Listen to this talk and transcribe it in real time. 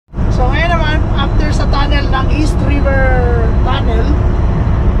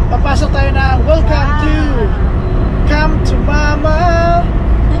Nagpapasa tayo na welcome to Come to Mama,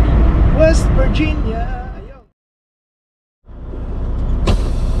 West Virginia. Ayun.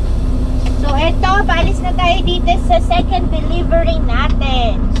 So eto, paalis na tayo dito sa second delivery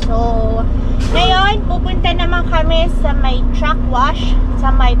natin. So ngayon, pupunta naman kami sa may truck wash, sa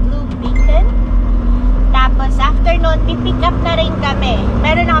may Blue Beacon. Tapos after nun, pipick up na rin kami.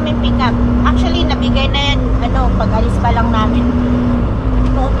 Meron na kaming pick up. Actually, nabigay na yan, pag-alis pa lang namin.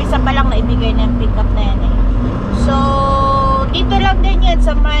 Umpisa pa lang naibigay na yung pick up na yan eh. So, dito lang din yan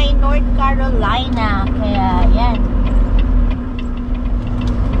sa may North Carolina. Kaya, yan.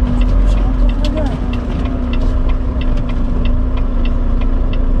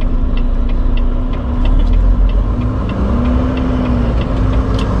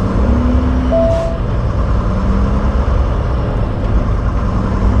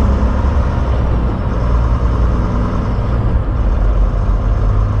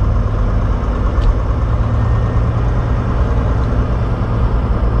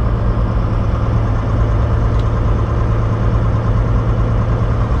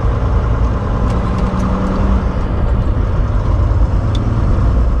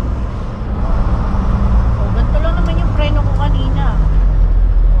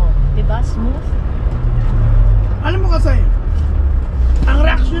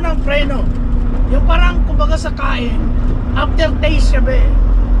 Preno, yung parang kumbaga sa kain, aftertaste siya be.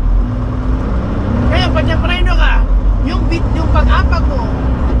 Kaya pag preno ka, yung pag-apag mo,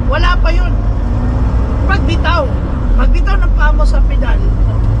 wala pa yun. Pagbitaw ng paa mo sa pedal,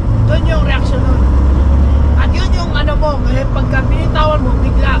 doon yung reaction nun. At yun yung mo, kaya pagka binitawan mo,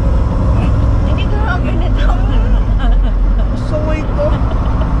 bigla. Hindi ko na binitawan. So ito.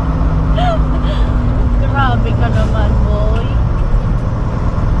 Grabe ka naman, boy.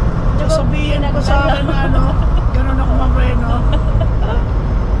 Sabihin ko sa akin na ganun ako mapreno.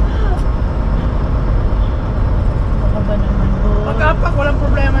 Baka ba naman, boy? Pag-apak, walang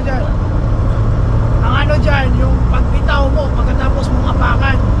problema dyan. Ang dyan, yung pagbitaw mo, pagkatapos mong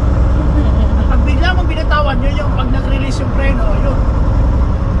apakan. Pag bigla mong binatawan, yun yung pag nag-release yung preno, yun.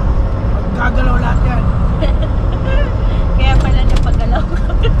 Magkagalaw lahat yan. Kaya pala napagalaw ko.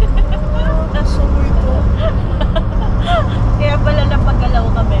 So ito. Kaya pala napagalaw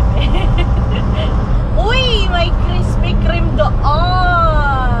ka, bebe. Uy, may Krispy Kreme doon.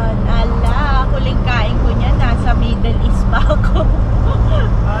 Ala, huling kain ko niya. Nasa Middle East pa ako.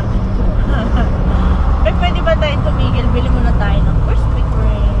 Pwede ba tayo tumigil? Bili muna tayo ng Krispy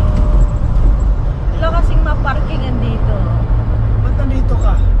Kreme. Wala kasing maparkingan dito. Ba't nandito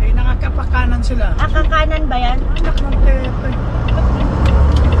ka? Eh, nakakapakanan sila. Kakanan ba yan? Anak ng tete.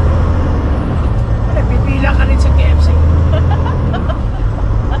 Eh, pipila ka rin sa KFC.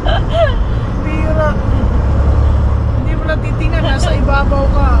 Pira. Hindi mo lang titingnan, nasa ibabaw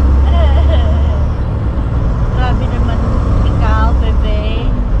ka. Grabe naman ikaw, bebe.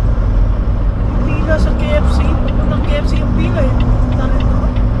 Pila sa KFC. Pagpunang KFC yung pila eh. Punta rin ko.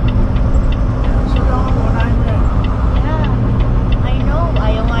 So lang ako, unahin mo yan. Yeah, I know.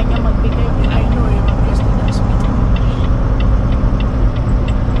 Ayaw nga niya magbigay. I know eh, mag-guest na speed.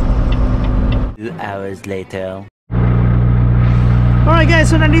 2 hours later. Alright guys,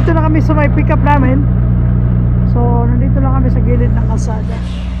 so nandito na kami sa may pick up namin. So nandito lang kami sa gilid ng kalsada.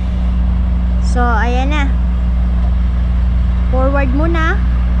 So ayan na. Forward muna.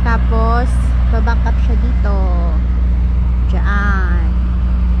 Tapos baback up siya dito. Diyan.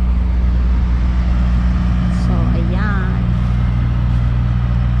 So ayan.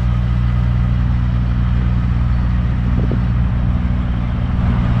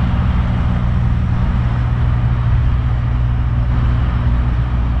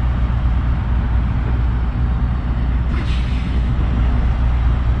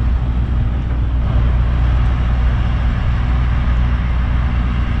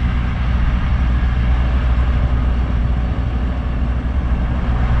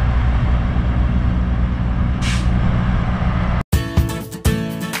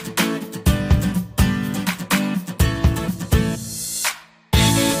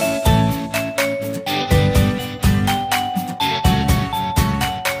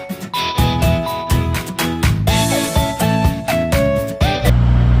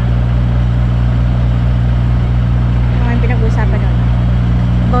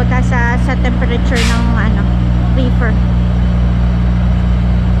 Sa temperature ng reefer.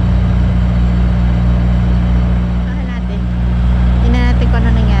 Tingnan natin kung ano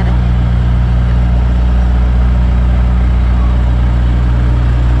nangyari.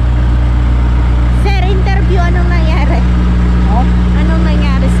 Sir, interview, anong nangyari? Oh? Anong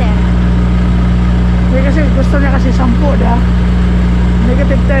nangyari, sir? Kasi gusto niya kasi 10 na.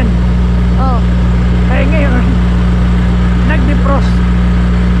 negative 10. Oh. Kaya ngayon, nag-defrost.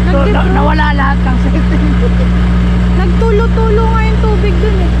 So, Nag-defrost? nawala lahat ng setting. Nagtulo-tulo nga yung tubig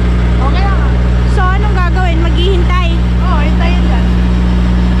dun eh. Okay lang. So, anong gagawin? Maghihintay? Oo, hintayin yan.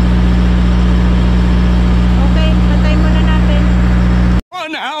 Okay, patay muna natin.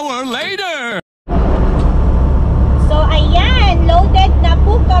 1 hour later! So, ayan, loaded na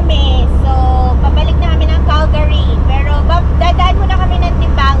po kami. So, pabalik na kami ng Calgary. Pero, dadaan muna kami ng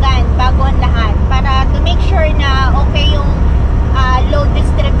timbangan bago ang lahat. Para to make sure na okay yung load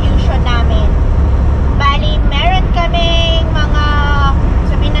distribution namin. Bali, meron kaming mga,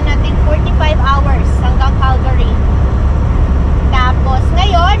 sabihin na natin, 45 hours hanggang Calgary. Tapos,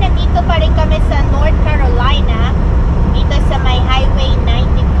 ngayon, nandito pa rin kami sa North Carolina. Dito sa may Highway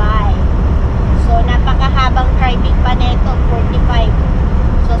 95. So, napakahabang driving pa neto, 45.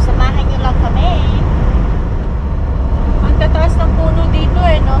 So, samahan nyo lang kami. Ang tataas ng puno dito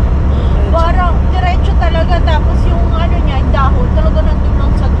eh, no? Parang diretso talaga. Tapos yung ano niya, yung dahon, talaga nandun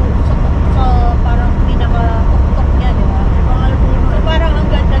lang sa parang pinaka-tuktok niya, di ba? So, parang ang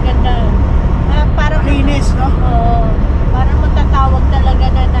ganda-ganda. Parang, Linis, no? oo. Parang matatawag talaga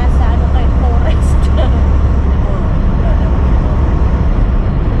na nasa ano kayo, forest.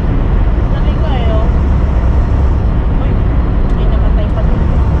 Laki kayo. Uy, may namatay pa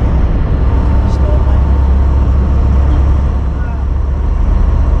dito. Snowman.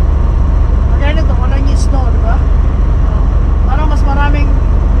 Ganito, wala yung snow, di ba? Parang mas maraming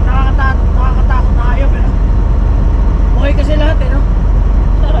nakakatakot na hayop, eh, no? Okay kasi lahat, eh, no?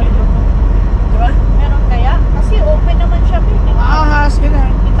 Di ba? Meron kaya? Kasi open naman siya, eh. Ahas,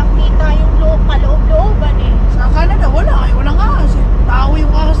 ganyan. Kitang-kita yung kaloob-looban eh. Sa Canada, wala. Ay, walang ahas, eh. Tao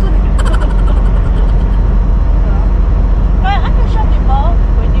yung ahas na, eh. Kaya ano siya, di ba?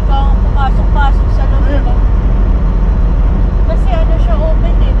 Pwede kang pumasok-pasok sa loob, di ba? Kasi ano siya,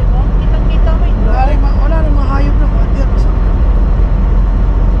 open eh, di ba? Kitang-kita mo yung loob. Wala rin mga hayop na bandir.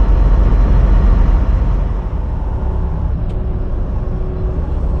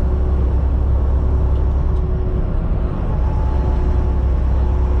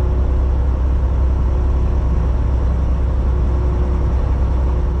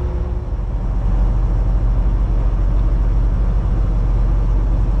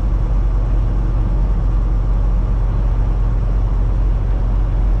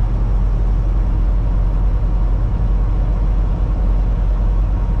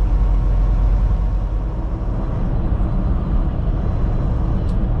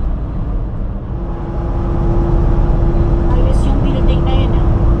 Ayos yung building na yun ah.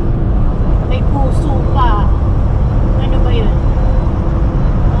 May puso pa. Ano ba yun?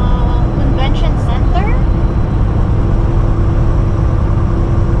 Convention Center?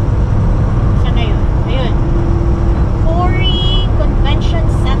 Saan na yun? Ayun. Corey Convention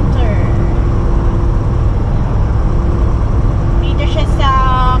Center. Dito siya sa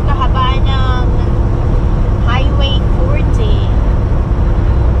kahabaan ng Highway 40.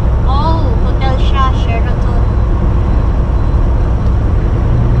 Oh, hotel siya, Sheraton.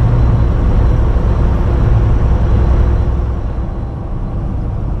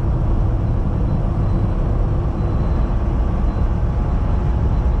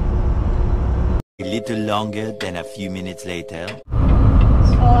 A little longer than a few minutes later.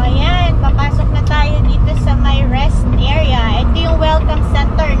 So, ayan, papasok na tayo dito sa my rest area. Ito yung welcome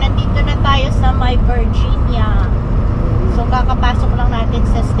center. Nandito na tayo sa my Virginia. So, kakapasok lang natin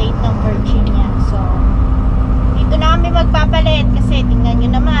sa state ng Virginia. So, dito na kami magpapalit kasi tingnan nyo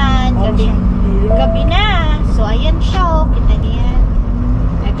naman, gabi na. So, ayan siya, oh. Kita niyo yan.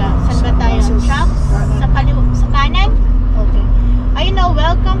 Teka, saan ba tayo? Trucks? Sa kanan? Okay. Ayun na,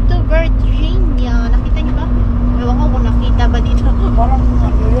 welcome to Virginia. Nakita niyo ba? Ewan ko kung nakita ba dito. Parang,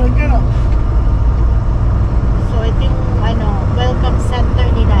 yun, gano'n. So, ito yung, welcome center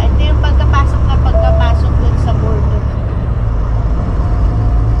nila. Ito yung pagkapasok dun sa border.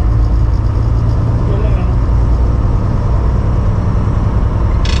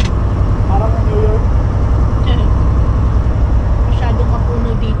 Parang New York. Masyadong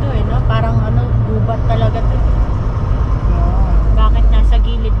mapuno dito eh, no? Parang gubat talaga to. Bakit nasa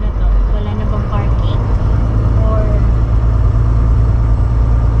gilid na to? Wala na bang parking? Or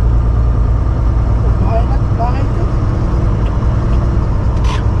Bahay to.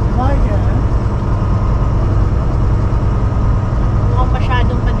 Bahay ka,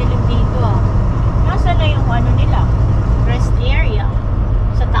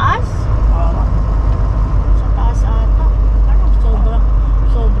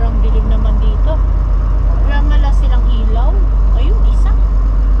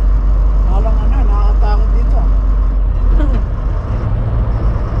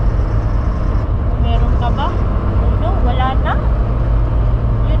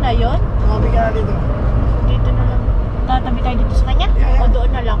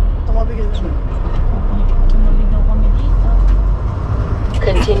 Tumabi daw kami dito.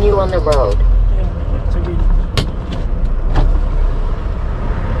 Continue on the road. Sige.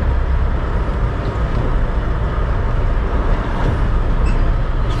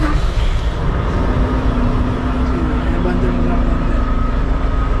 Abandon mo lang.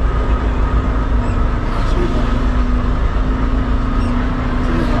 Sige.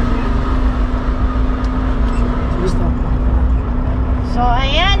 Sige, stop. So,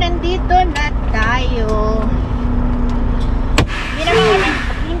 ayan, nandito na tayo.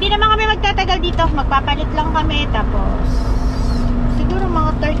 Hindi naman kami magtatagal dito. Magpapalit lang kami. Tapos, siguro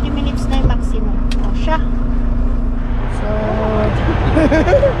mga 30 minutes na yung maximum. O, siya. So,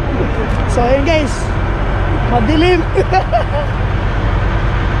 So, ayun guys. Madilim.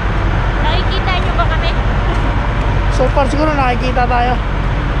 nakikita nyo ba kami? So far siguro nakikita tayo.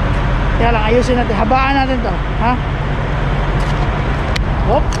 Kaya lang, ayusin natin. Habaan natin to. Ha?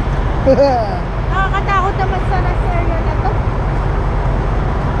 Hop. Nakakatakot naman sa nasa area na to.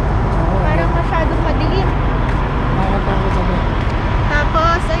 Parang masyadong madilim. Nakakatakot sa to.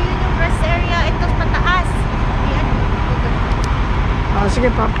 Tapos, ayun yung rest area. Itong mataas. Ayan. Sige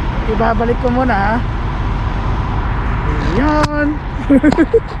pa. Ibabalik ko muna ha. Ayan.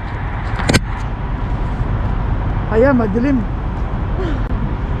 Ayan, madilim.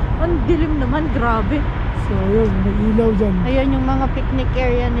 Ang dilim naman, grabe. So yun, may ilaw dyan. Ayan yung mga picnic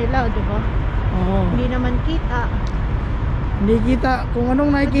area nila, di ba? Oo. Hindi naman kita. Hindi kita. Kung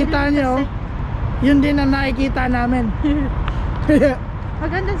anong nakikita Madilim nyo, kasi. yun din ang nakikita namin.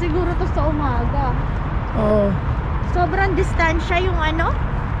 Maganda siguro to sa umaga. Oo. Sobrang distansya yung ano.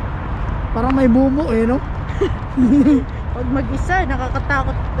 Parang may bumo eh, no? Pag mag-isa,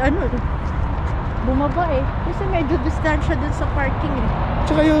 nakakatakot ano. Bumaba eh. Kasi medyo distansya dun sa parking eh.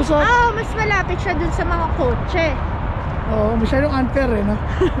 Tsaka yung sa... Mas malapit siya dun sa mga kotse. Oo, masyadong unfair eh, no?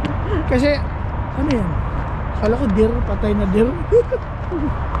 Kasi, ano yan? Kala ko deer, patay na deer.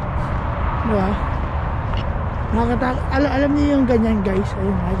 Diba? Nakakatakot. Alam niyo yung ganyan guys.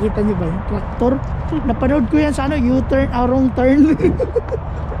 Ayun, nakikita niyo ba yung tractor? Napanood ko yan sa ano, U-turn, wrong turn.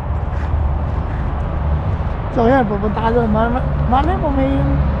 So yan, pupunta ka doon. Malay mo may...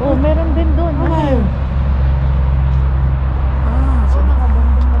 Oh, meron din dun. Ano yun? So,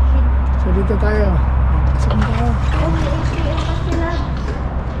 Nakabandong machine. so dito tayo. Saan tayo? Oh, may ATM na sila.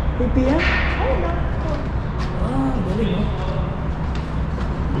 ATM? Ay, no. Galing oh.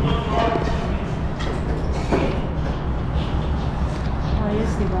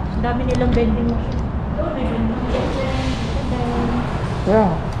 Ayos, diba? Ang dami nilang vending machine. May vending machine.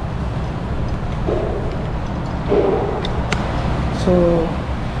 Yeah. So,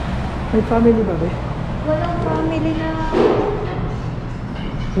 may family ba ba? Walang family na.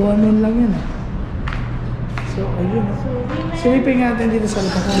 Woman lang yan eh. So, ayun oh. So, Silipin natin dito sa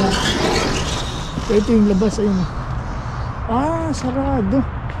labas. So, ito yung labas, ayun oh. Sarado.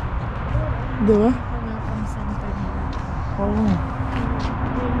 Diba? welcome center nila. Oo.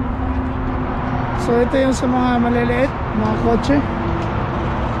 So, ito yung sa mga maliliit, mga kotse.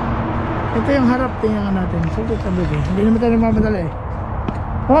 Ito yung harap, tingnan natin. So, ito tabi eh. Hindi naman tayo mamadala eh.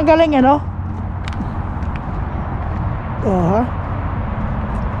 Ang galing eh, no? Ha?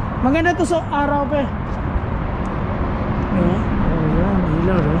 Maganda to sa araw pa eh. Diba? Yan,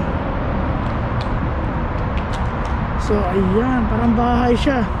 ilaw eh. So, ayan, parang bahay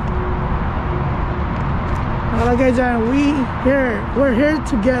siya. Nakalagay dyan, we're here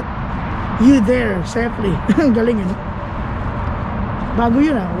to get you there safely. Ang galing eh, no? Bago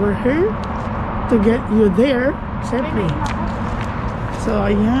yun we're here to get you there safely. So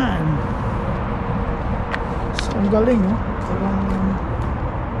ayan. So ang galing parang,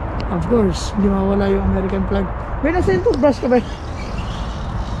 of course hindi mawala yung American flag. May nasa yung toothbrush ka ba?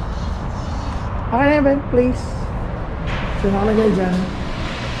 Okay na yun, please. So nakalagay dyan,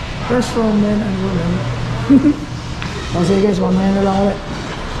 restroom men and women. So guys, mamaya na lang ulit.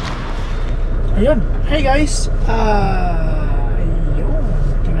 Ayun, hey guys,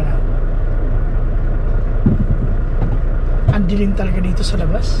 ang dilim talaga dito sa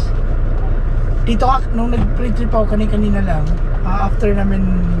labas. Dito nung nag-pre-trip ako kanina lang, after namin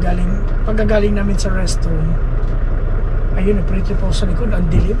pagkagaling namin sa restroom, ayun, nag-pre-trip ako sa likod, ang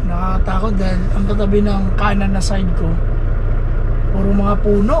dilim, nakakatakot dahil ang katabi ng kanan na side ko puro mga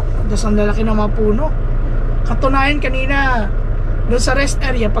puno, tapos ang lalaki ng mga puno. Katunayan kanina doon sa rest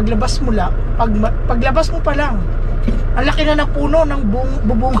area, paglabas mo pa lang, ang laki na ng puno ng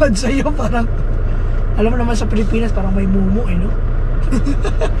bubungad sa iyo. Parang alam mo naman sa Pilipinas parang may mumu eh, no?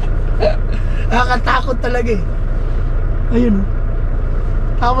 Nakakatakot talaga eh. Ayun.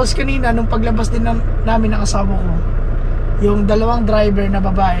 Tapos kanina nung paglabas din namin ng asawa ko, yung dalawang driver na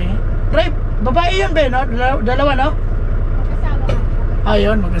babae, Right, babae yun ba, no? Dalawa, no?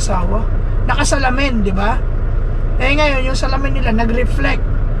 Ayun, mag-asawa. Nakasalamin, di ba? Eh ngayon, yung salamin nila nag-reflect.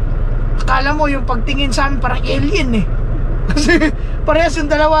 Akala mo yung pagtingin sa amin parang alien eh. Kasi parehas yung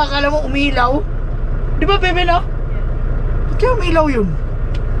dalawa, akala mo umilaw. Di ba, bebe, no? Ba't kaya umilaw yun?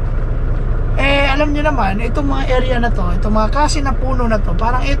 Eh, alam nyo naman, itong mga area na to, itong mga klase na puno na to,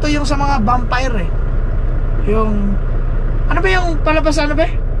 parang ito yung sa mga vampire eh. Yung, ano ba yung palabas, ano ba?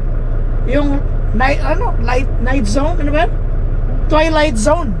 Yung night zone, ano ba? Twilight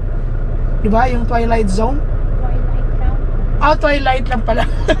Zone. Di ba? Yung Twilight Zone? Twilight lang pala.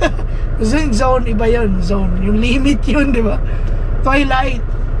 Zone, iba yun. Zone. Yung limit yun, di ba? Twilight.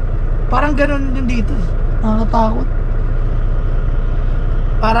 Parang ganun din dito. Nakakatakot.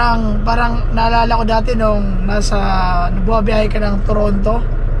 Parang naalala ko dati nung nabuhabiyahe ka ng Toronto.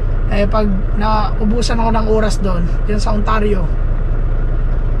 Eh, pag naubusan ako ng oras doon, dyan sa Ontario.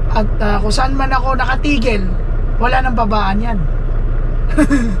 At kung saan man ako nakatigil, wala nang babaan yan.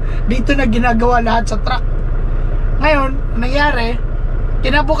 Dito na ginagawa lahat sa truck. Ngayon, nangyari,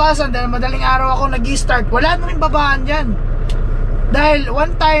 kinabukasan dahil madaling araw ako nag-start, wala na rin babaan dyan. Dahil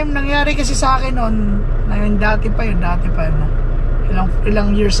one time nangyari kasi sa akin noon, dati pa yun,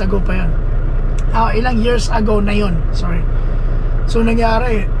 ilang years ago pa yun. Ilang years ago na yun, sorry. So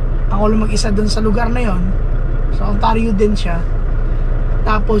nangyari, ako lang mag-isa dun sa lugar na yun, sa Ontario din siya.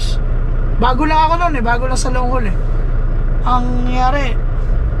 Tapos bago lang ako noon bago lang sa long haul eh. Ang nangyari,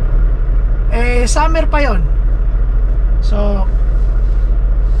 summer pa yon. So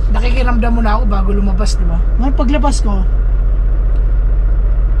nakikiramdam muna ako bago lumabas, di ba? Ngayon paglabas ko,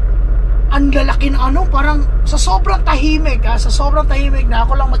 ang lalaki ng parang sa sobrang tahimik na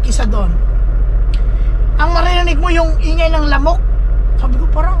ako lang mag-isa doon. Ang marinig mo yung ingay ng lamok. Sabi ko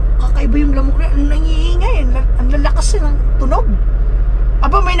parang kakaiba yung lamok na nangiingay, ang lalakas ng tunog.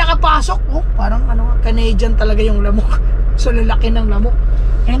 Aba, may nakapasok. Parang Canadian talaga yung lamok. So lalaki ng lamok.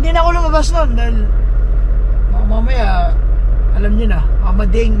 Hindi na ako lumabas noon dahil mamaya alam niyo na, may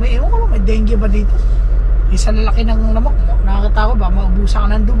dengue ba dito? Isa lalaki ng lamok, nakakatakot ba, maubusan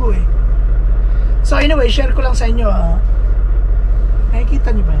ka ng dugo eh. So anyway, share ko lang sa inyo. Nakikita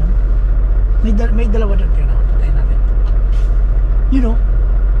niyo ba yan? May dalawa doon, kaya nakapatayin natin. You know,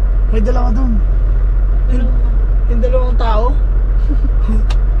 may dalawa doon. Yung dalawang tao.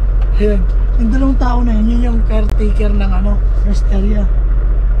 Ayan, yung dalawang tao na yun yung caretaker ng rest area.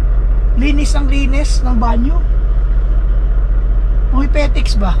 Linis ang linis ng banyo.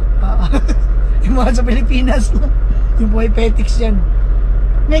 Puipetics ba? Yung mga sa Pilipinas. Yung puipetics yan.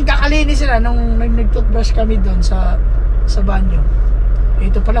 Ngayon kakalinis sila nung nag-toothbrush kami doon sa banyo.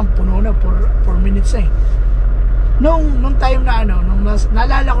 Ito pa lang puno na 4 minutes eh. Nung time na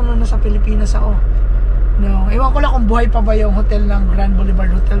naalala ko nung nasa Pilipinas ako. Ewan ko lang kung buhay pa ba yung hotel ng Grand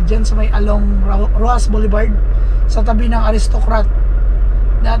Boulevard Hotel dyan sa may along Roas Boulevard sa tabi ng Aristocrat.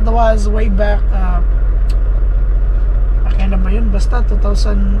 That was way back kailan ba yun? Basta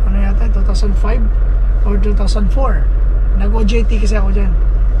 2005 or 2004. Nag-OJT kasi ako dyan.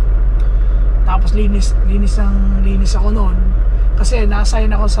 Tapos linis ako noon kasi na-assign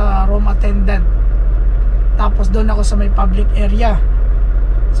ako sa room attendant. Tapos doon ako sa may public area.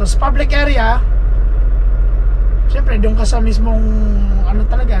 So sa public area, siyempre doon ka sa mismong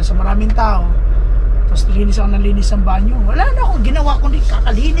talaga, sa maraming tao. Tapos linis ako ng linis ang banyo. Wala na akong ginawa kundi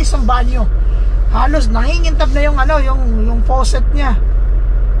kakalinis ang banyo. Halos nangingintab na yung faucet niya.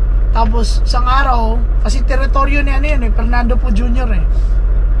 Tapos isang araw, kasi teritoryo ni Fernando po Jr.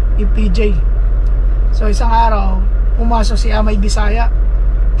 PJ. So isang araw, pumasok si Amay Bisaya.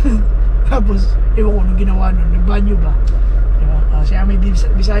 Tapos ewan ko nung ginawa nun, nagbanyo ba? Diba? Si Amay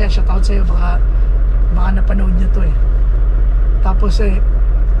Bisaya, shout out sa'yo, baka napanood niya to eh. Tapos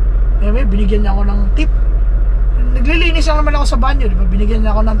binigyan niya ako ng tip. Naglilinis lang naman ako sa banyo, diba? Binigyan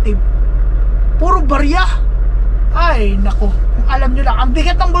niya ako ng tip. Puro barya. Ay, nako. Alam nyo lang, ang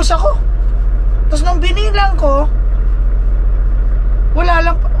bigat ng bulsa ko. Tapos nung binilang ko, wala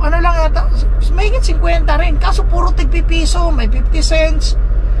lang, yata, may higit 50 rin. Kaso puro tig-pipiso, may 50 cents.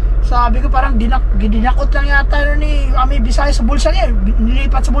 Sabi ko parang dinakot lang yata ni Ami Bisaya sa bulsa niya.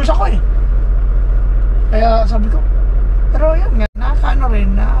 Nilipat sa bulsa ko eh. Kaya sabi ko, pero yun nga, nakakaano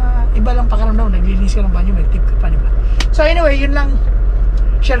rin, iba lang pakaramdam, naglilinis ka ng banyo, may tip ka pa, diba? So anyway, yun lang,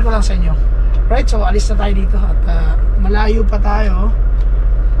 share ko lang sa inyo. Right, so alis na tayo dito at malayo pa tayo.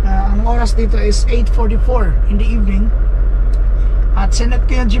 Ang oras dito is 8:44 in the evening. At sinet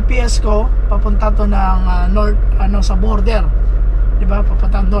ko yung GPS ko, papunta to ng north, sa border. Diba?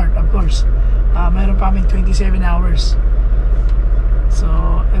 Papunta north, of course. Meron pa kaming 27 hours.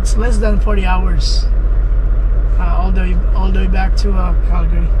 So, it's less than 40 hours. All the way back to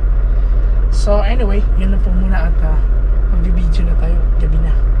Calgary. So anyway, yun lang po muna at mag-video na tayo. Gabi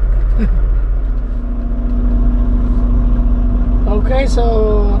na. Okay, so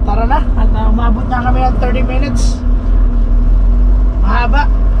tara na. At umabot na kami ng 30 minutes. Mahaba.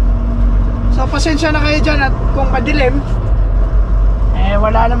 So pasensya na kayo dyan at kung madilim,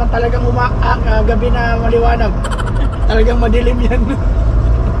 wala naman talagang gabi na maliwanag. Talagang madilim yan.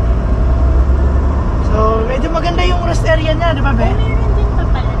 So medyo maganda yung rest area niya, di ba, Be? Meron din pa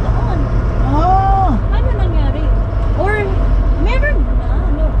pala doon. Oh. Ano nangyari? Or meron na?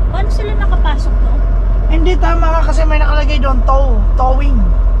 Ano? Paano sila nakapasok doon? Hindi, tama ka kasi may nakalagay doon, towing.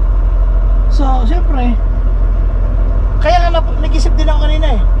 So, siyempre, kaya nga nag-isip din ako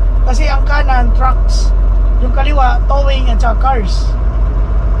kanina eh. Kasi ang kanan, trucks. Yung kaliwa, towing at saka cars.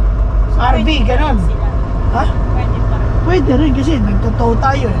 So, RV, pwede pa ganun. rin sila. Ha? Pwede pa rin. Pwede rin kasi nagtotow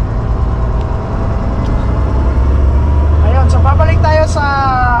tayo eh. Ayun, so babalik tayo sa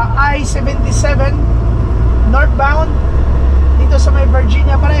I-77 northbound dito sa may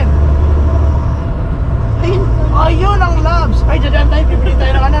Virginia pa rin. Ayun ang Labs. Ay, dadaan tayo. Bibili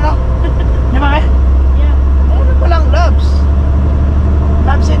tayo ng ano, no? Di ba, eh? Yeah. Ano palang Labs?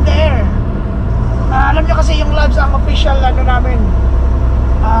 Labs in the air. Alam nyo kasi yung Labs ang official ano namin,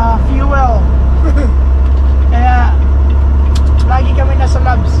 fuel. Kaya lagi kami nasa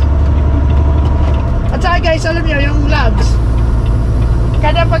Labs. At saka guys, alam nyo yung Labs,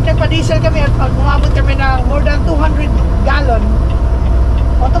 kada pag nagpa-diesel kami at pag umabot kami ng more than 200 gallon,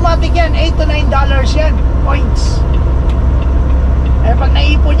 automatic yan, $8 to $9 yan, points. Pag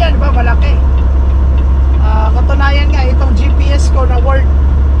naipon yan, diba, malaki. Katunayan nga, itong GPS ko na worth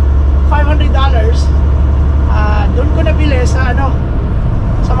 $500, doon ko nabili sa ano,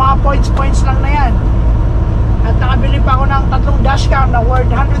 sa mga points lang na yan. At nakabili pa ako ng 3 dashcam na worth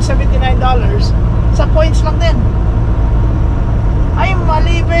 $179 sa points lang din. Ay,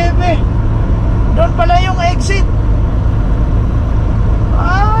 mali, bebe. Doon pala yung exit.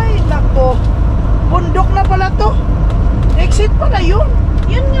 Ay, nako. Bundok na pala to. Exit pala yun.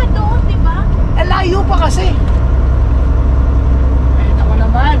 Yun nga doon, di ba? Layo pa kasi. Ay, nako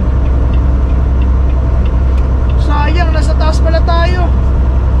naman. Sayang, nasa taas pala tayo.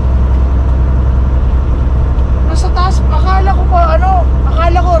 Nasa taas, akala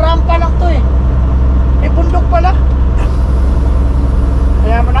ko rampa lang to eh. Bundok pala.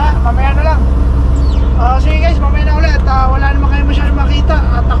 Kaya mo na, mamaya na lang. Sige guys, mamaya na ulit. Wala naman kayo masyadong makita.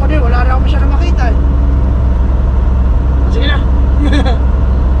 At ako din, wala rin ako masyadong makita eh. Sige na.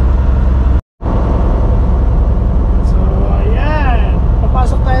 So, ayan.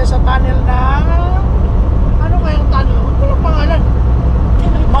 Papasok tayo sa tunnel ng... Ano kayong tunnel? Huwag ko lang pangalan.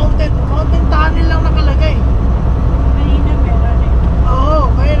 Mountain tunnel lang nakalagay. Kanina meron eh. Oo,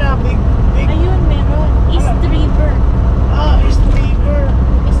 kaya na, big. Ayun, meron. East River. East River.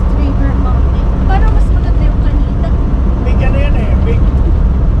 East River Mountain. Parang mas maganda yung kanina. Big ano yan eh, big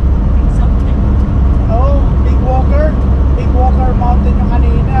Something. Big Walker Mountain yung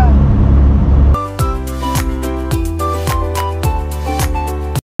kanina.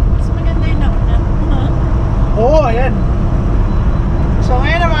 Mas maganda yung nauna. Ayan. So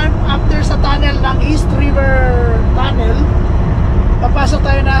ngayon naman, after sa tunnel ng East River Tunnel, papasok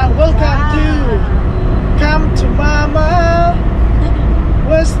tayo na welcome to Come to Mama,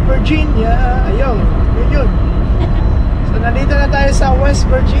 West Virginia. Ayun, yun. So nandito na tayo sa West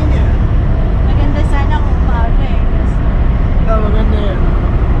Virginia. Maganda sana kung paano eh. Kasi Maganda yan.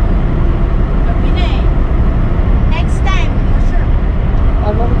 gabi na eh. Next time, for sure.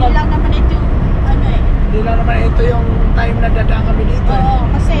 Hindi lang naman ito yung ano eh. Hindi lang naman ito yung time na dadaan kami dito. Oo,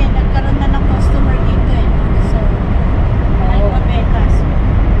 kasi nagkaroon na ng customer dito eh. So, ALBERTA. So,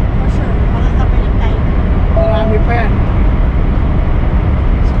 for sure, makakabalik tayo. Marami pa yan.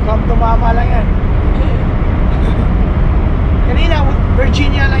 So come to Mama lang yan. Kanina,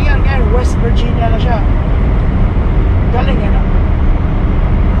 Virginia lang yan. Ngayon, West Virginia na siya. Galing yan.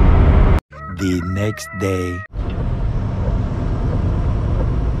 The next day.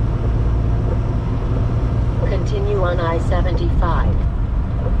 Continue on I-75.